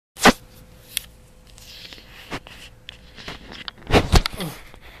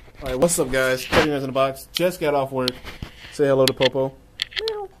Alright, what's up guys? Putting in the box. Just got off work. Say hello to Popo.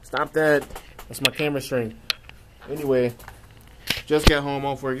 Stop that. That's my camera string. Anyway, just got home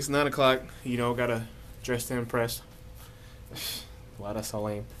off work. It's 9 o'clock. You know, gotta dress to impress. Wow, that's so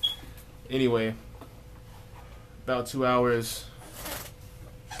lame. Anyway, about 2 hours.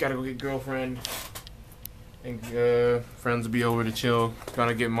 Gotta go get girlfriend. And friends will be over to chill.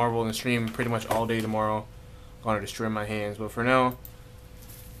 Gonna get Marvel in the stream pretty much all day tomorrow. Gonna destroy my hands. But for now, I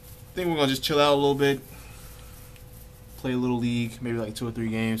think we're gonna just chill out a little bit. Play a little league, maybe like 2 or 3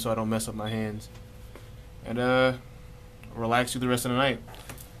 games so I don't mess up my hands. And relax through the rest of the night.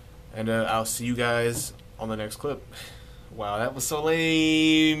 And I'll see you guys on the next clip. Wow, that was so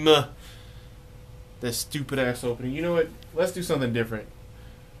lame. That stupid ass opening. You know what? Let's do something different.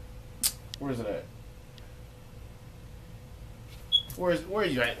 Where's it at? Where are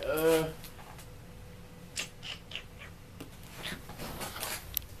you at?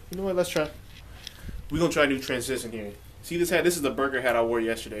 You know what? Let's try. We're gonna try to do transition here. See this hat? This is the burger hat I wore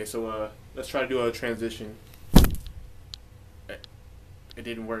yesterday. So let's try to do a transition. It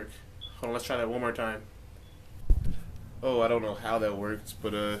didn't work. Hold on, let's try that one more time. Oh, I don't know how that works,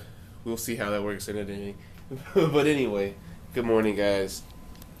 but we'll see how that works in a day. But anyway, good morning, guys.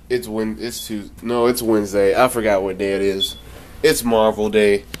 It's Wednesday. I forgot what day it is. It's Marvel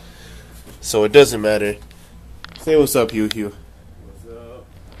Day, so it doesn't matter. Say what's up, Hugh. What's up?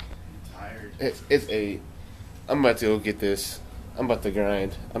 I'm tired. It's 8. I'm about to go get this. I'm about to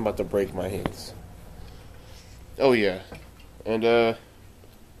grind. I'm about to break my hands. Oh yeah, and I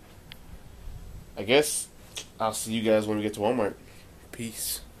guess I'll see you guys when we get to Walmart.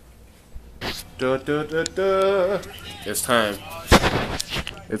 Peace. Da, da, da, da. It's time.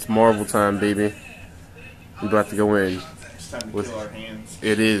 It's Marvel time, baby. We about to go in. It's time to kill our hands.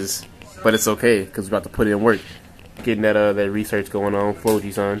 It is, but it's okay because we're about to put in work, getting that research going on.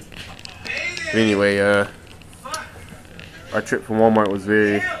 Floji son. But anyway, our trip from Walmart was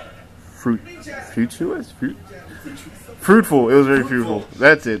very fruitful. It was very fruitful.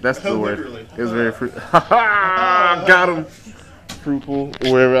 That's it. That's the word. Literally. It was very fruitful. Got him. Fruitful.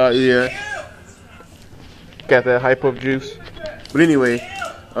 Wherever. Yeah. Got that hype up juice. But anyway,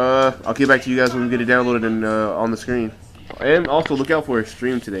 I'll get back to you guys when we get it downloaded and on the screen. And also look out for a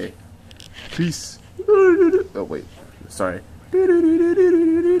stream today. Peace. Oh wait, sorry.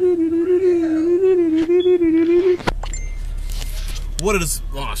 What is?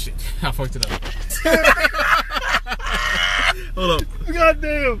 Oh shit! I fucked it up. Hold up.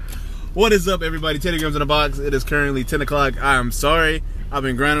 Goddamn. What is up, everybody? Telegrams in the box. It is currently 10 o'clock. I am sorry. I've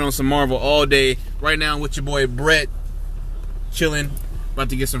been grinding on some Marvel all day. Right now, I'm with your boy Brett, chilling. About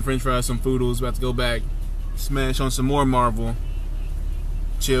to get some French fries, some foodles. About to go back, smash on some more Marvel.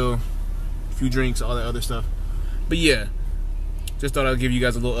 Chill, a few drinks, all that other stuff. But yeah, just thought I'd give you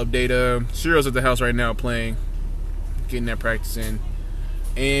guys a little update. Shiro's at the house right now playing, getting that practice in.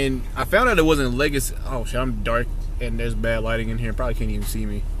 And I found out it wasn't Legacy. Oh shit, I'm dark and there's bad lighting in here. Probably can't even see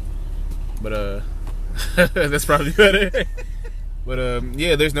me. But that's probably better. But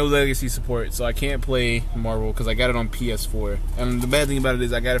yeah, there's no Legacy support, so I can't play Marvel because I got it on PS4. And the bad thing about it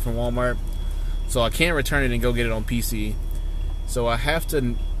is I got it from Walmart, so I can't return it and go get it on PC. So I have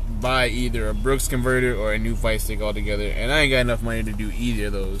to buy either a Brooks converter or a new Fight Stick altogether, and I ain't got enough money to do either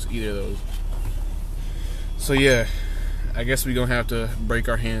of those. So yeah, I guess we're gonna have to break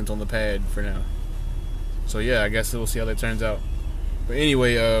our hands on the pad for now. So yeah, I guess we'll see how that turns out. But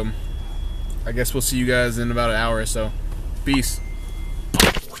anyway, I guess we'll see you guys in about an hour or so. Peace.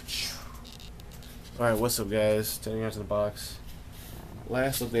 Alright, what's up guys? 10 yards in the box.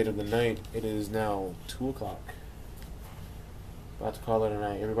 Last update of the night. It is now 2 o'clock. About to call it a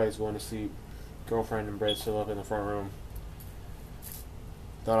night. Everybody's going to sleep. Girlfriend and Brett still up in the front room.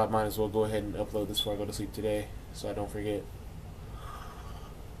 Thought I might as well go ahead and upload this before I go to sleep today, so I don't forget.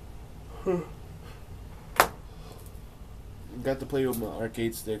 Got to play with my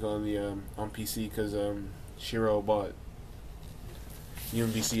arcade stick on the on PC because Shiro bought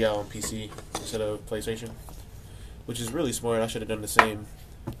UMVC out on PC instead of PlayStation, which is really smart. I should have done the same.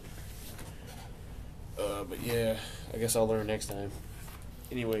 But yeah, I guess I'll learn next time.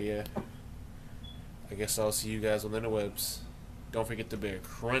 Anyway, yeah, I guess I'll see you guys on the interwebs. Don't forget to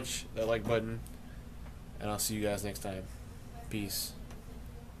crunch that like button, and I'll see you guys next time. Peace.